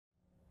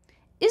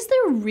Is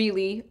there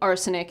really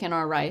arsenic in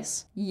our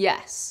rice?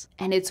 Yes,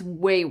 and it's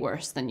way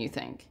worse than you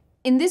think.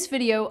 In this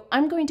video,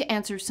 I'm going to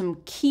answer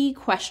some key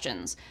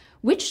questions.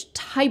 Which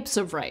types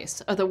of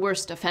rice are the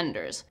worst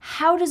offenders?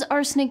 How does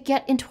arsenic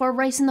get into our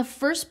rice in the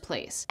first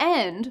place?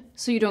 And,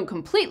 so you don't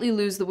completely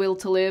lose the will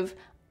to live,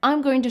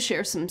 I'm going to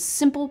share some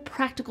simple,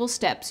 practical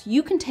steps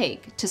you can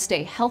take to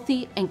stay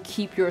healthy and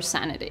keep your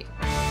sanity.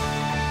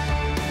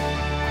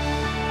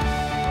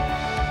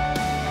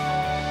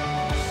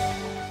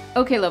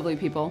 Okay, lovely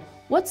people,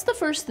 what's the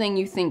first thing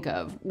you think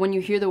of when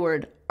you hear the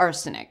word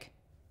arsenic?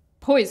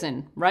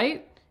 Poison,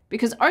 right?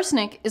 Because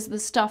arsenic is the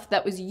stuff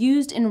that was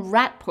used in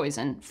rat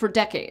poison for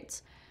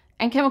decades.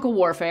 And chemical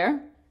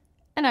warfare,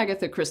 and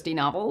Agatha Christie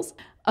novels,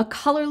 a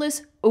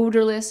colorless,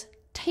 odorless,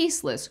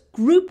 tasteless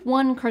Group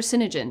 1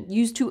 carcinogen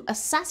used to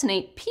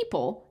assassinate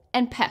people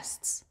and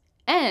pests.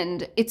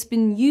 And it's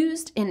been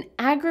used in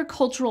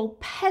agricultural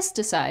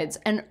pesticides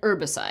and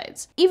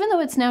herbicides. Even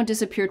though it's now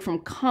disappeared from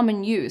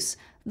common use,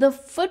 the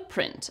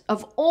footprint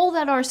of all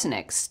that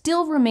arsenic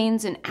still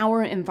remains in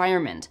our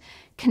environment,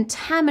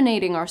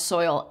 contaminating our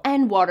soil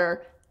and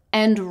water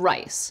and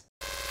rice.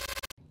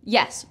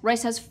 Yes,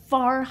 rice has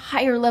far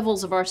higher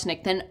levels of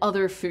arsenic than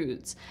other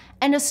foods.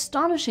 And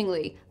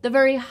astonishingly, the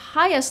very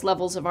highest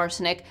levels of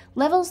arsenic,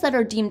 levels that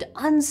are deemed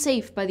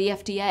unsafe by the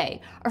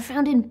FDA, are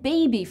found in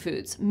baby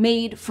foods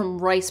made from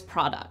rice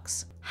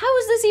products. How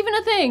is this even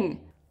a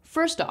thing?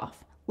 First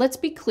off, let's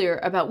be clear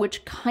about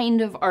which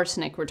kind of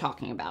arsenic we're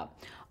talking about.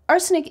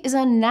 Arsenic is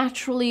a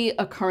naturally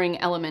occurring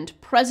element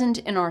present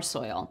in our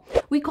soil.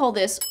 We call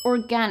this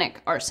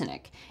organic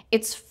arsenic.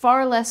 It's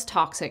far less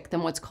toxic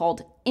than what's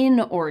called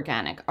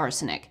inorganic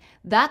arsenic.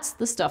 That's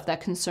the stuff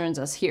that concerns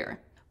us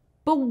here.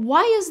 But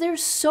why is there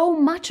so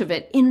much of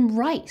it in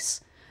rice?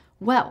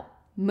 Well,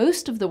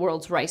 most of the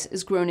world's rice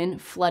is grown in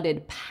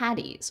flooded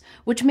paddies,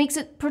 which makes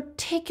it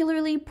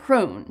particularly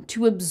prone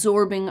to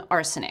absorbing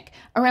arsenic,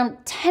 around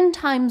 10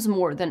 times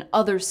more than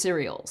other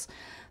cereals.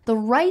 The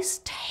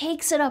rice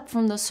takes it up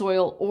from the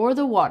soil or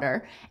the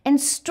water and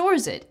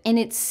stores it in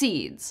its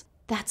seeds.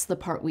 That's the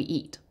part we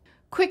eat.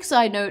 Quick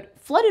side note,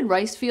 flooded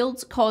rice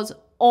fields cause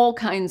all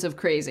kinds of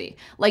crazy,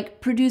 like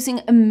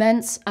producing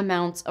immense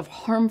amounts of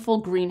harmful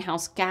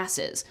greenhouse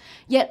gases.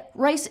 Yet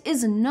rice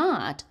is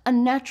not a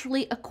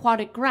naturally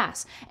aquatic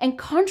grass, and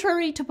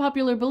contrary to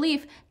popular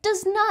belief,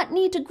 does not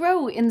need to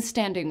grow in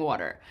standing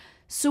water.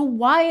 So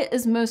why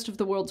is most of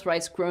the world's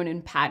rice grown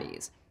in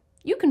paddies?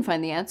 You can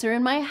find the answer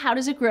in my How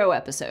Does It Grow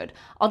episode.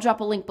 I'll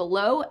drop a link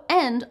below,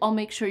 and I'll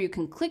make sure you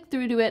can click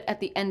through to it at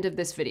the end of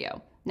this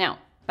video. Now,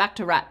 back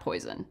to rat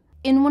poison.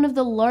 In one of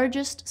the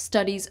largest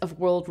studies of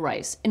world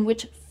rice, in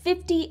which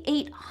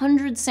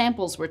 5,800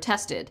 samples were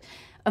tested,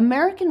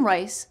 American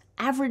rice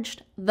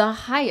averaged the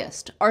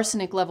highest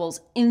arsenic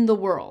levels in the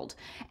world.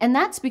 And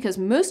that's because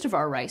most of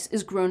our rice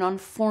is grown on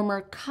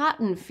former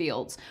cotton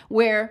fields,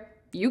 where,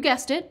 you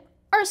guessed it,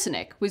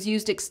 arsenic was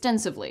used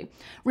extensively.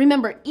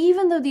 Remember,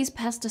 even though these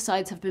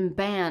pesticides have been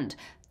banned,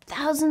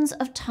 thousands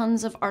of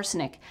tons of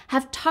arsenic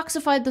have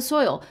toxified the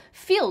soil,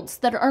 fields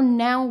that are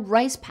now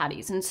rice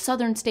paddies in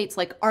southern states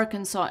like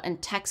Arkansas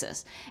and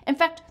Texas. In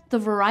fact, the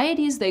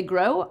varieties they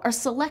grow are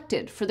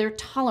selected for their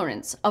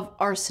tolerance of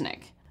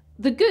arsenic.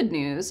 The good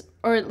news,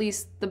 or at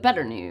least the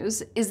better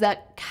news, is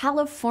that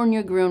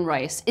California-grown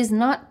rice is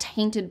not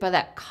tainted by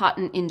that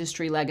cotton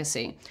industry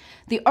legacy.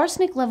 The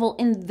arsenic level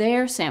in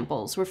their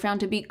samples were found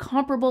to be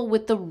comparable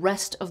with the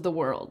rest of the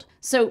world.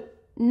 So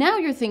now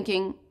you're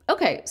thinking,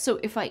 okay,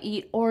 so if I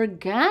eat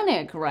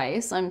organic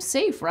rice, I'm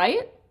safe,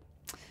 right?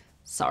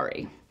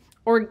 Sorry.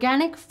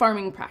 Organic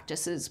farming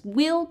practices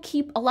will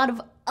keep a lot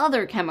of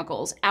other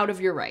chemicals out of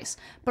your rice.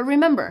 But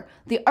remember,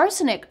 the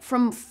arsenic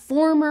from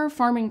former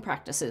farming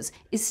practices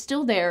is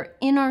still there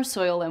in our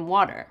soil and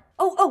water.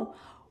 Oh,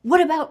 what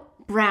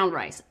about brown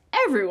rice?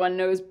 Everyone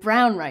knows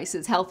brown rice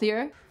is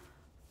healthier.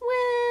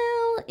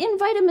 Well, in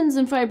vitamins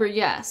and fiber,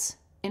 yes.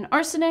 In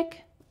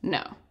arsenic,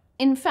 no.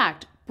 In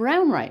fact,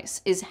 brown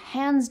rice is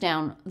hands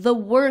down the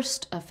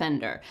worst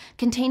offender,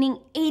 containing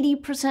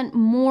 80%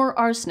 more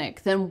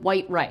arsenic than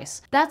white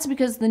rice. That's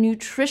because the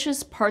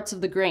nutritious parts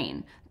of the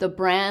grain, the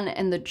bran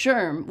and the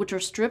germ, which are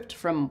stripped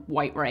from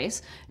white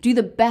rice, do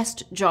the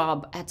best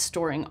job at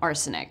storing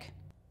arsenic.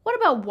 What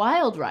about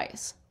wild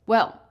rice?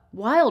 Well,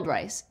 wild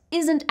rice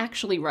isn't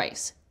actually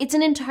rice. It's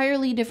an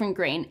entirely different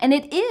grain, and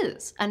it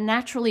is a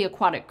naturally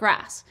aquatic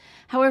grass.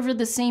 However,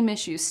 the same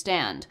issues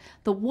stand.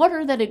 The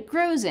water that it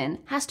grows in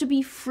has to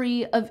be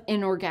free of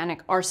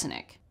inorganic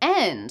arsenic.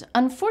 And,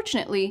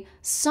 unfortunately,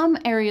 some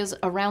areas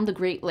around the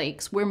Great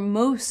Lakes where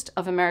most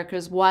of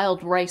America's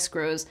wild rice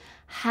grows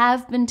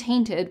have been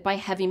tainted by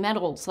heavy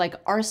metals like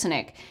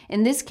arsenic,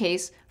 in this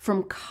case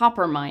from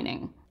copper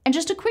mining. And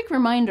just a quick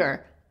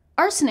reminder,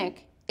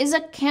 arsenic is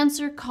a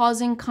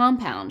cancer-causing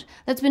compound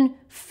that's been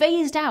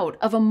phased out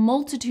of a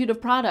multitude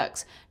of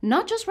products,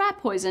 not just rat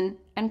poison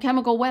and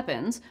chemical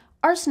weapons.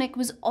 Arsenic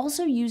was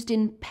also used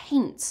in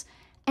paints,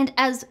 and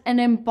as an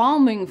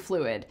embalming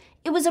fluid.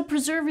 It was a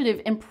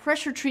preservative in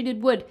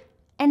pressure-treated wood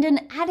and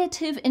an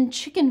additive in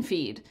chicken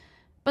feed.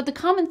 But the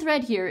common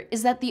thread here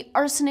is that the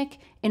arsenic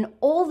in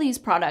all these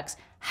products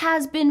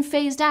has been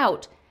phased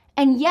out,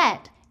 and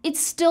yet it's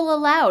still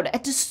allowed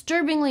at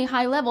disturbingly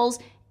high levels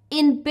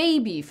in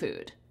baby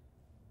food.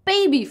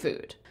 Baby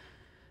food.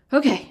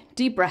 Okay,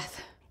 deep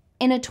breath.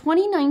 In a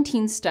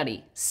 2019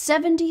 study,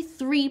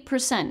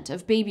 73%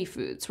 of baby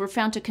foods were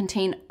found to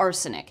contain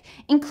arsenic,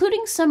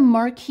 including some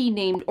marquee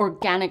named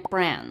organic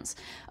brands.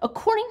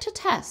 According to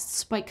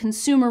tests by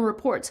Consumer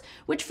Reports,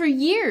 which for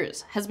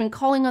years has been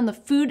calling on the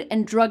Food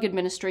and Drug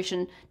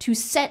Administration to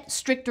set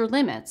stricter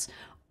limits,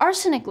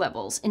 arsenic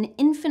levels in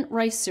infant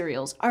rice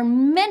cereals are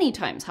many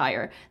times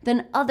higher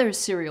than other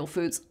cereal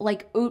foods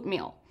like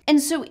oatmeal. And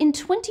so in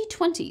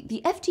 2020,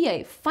 the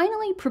FDA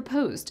finally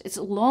proposed its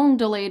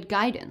long-delayed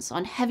guidance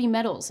on heavy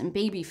metals in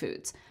baby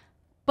foods.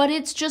 But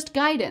it's just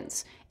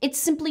guidance. It's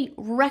simply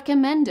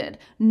recommended,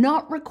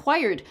 not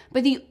required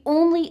by the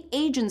only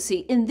agency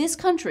in this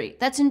country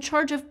that's in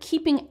charge of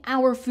keeping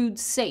our food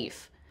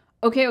safe.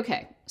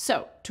 Okay,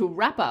 so to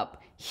wrap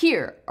up,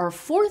 here are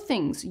 4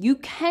 things you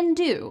can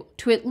do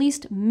to at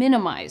least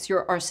minimize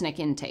your arsenic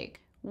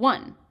intake.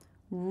 1.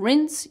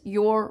 Rinse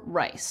your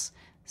rice.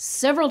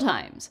 Several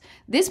times.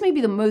 This may be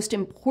the most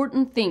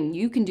important thing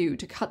you can do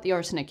to cut the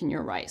arsenic in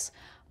your rice.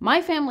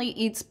 My family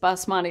eats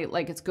basmati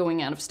like it's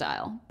going out of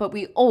style, but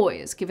we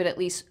always give it at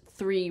least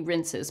 3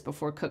 rinses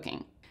before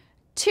cooking.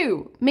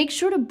 2, make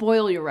sure to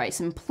boil your rice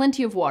in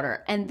plenty of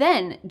water and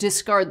then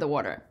discard the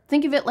water.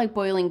 Think of it like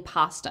boiling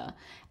pasta.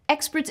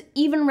 Experts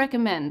even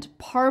recommend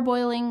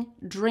parboiling,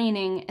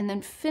 draining, and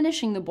then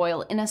finishing the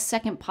boil in a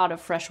second pot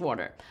of fresh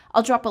water.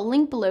 I'll drop a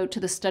link below to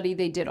the study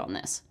they did on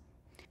this.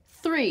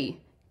 3,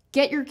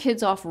 get your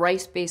kids off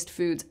rice-based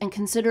foods and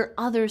consider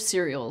other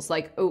cereals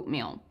like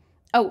oatmeal.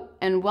 Oh,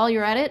 and while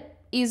you're at it,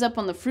 ease up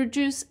on the fruit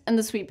juice and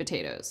the sweet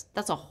potatoes.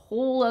 That's a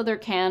whole other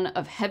can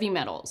of heavy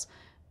metals,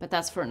 but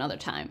that's for another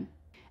time.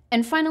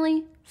 And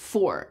finally,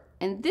 4,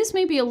 and this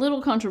may be a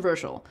little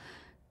controversial,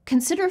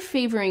 consider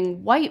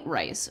favoring white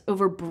rice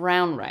over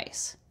brown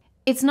rice.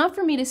 It's not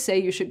for me to say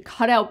you should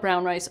cut out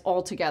brown rice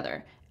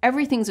altogether.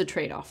 Everything's a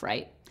trade-off,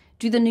 right?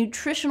 Do the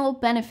nutritional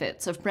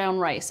benefits of brown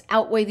rice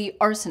outweigh the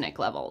arsenic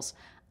levels?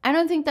 I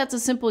don't think that's a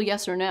simple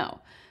yes or no.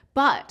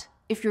 But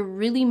if you're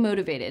really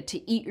motivated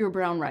to eat your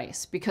brown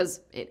rice, because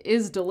it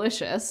is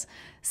delicious,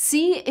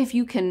 see if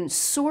you can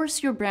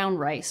source your brown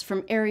rice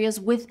from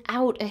areas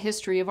without a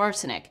history of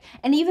arsenic.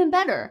 And even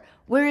better,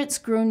 where it's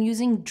grown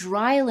using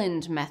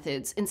dryland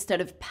methods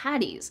instead of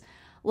paddies,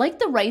 like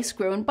the rice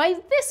grown by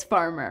this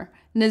farmer,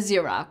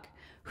 Nazirak,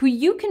 who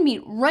you can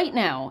meet right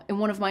now in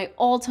one of my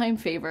all-time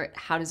favorite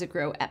How Does It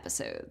Grow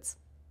episodes.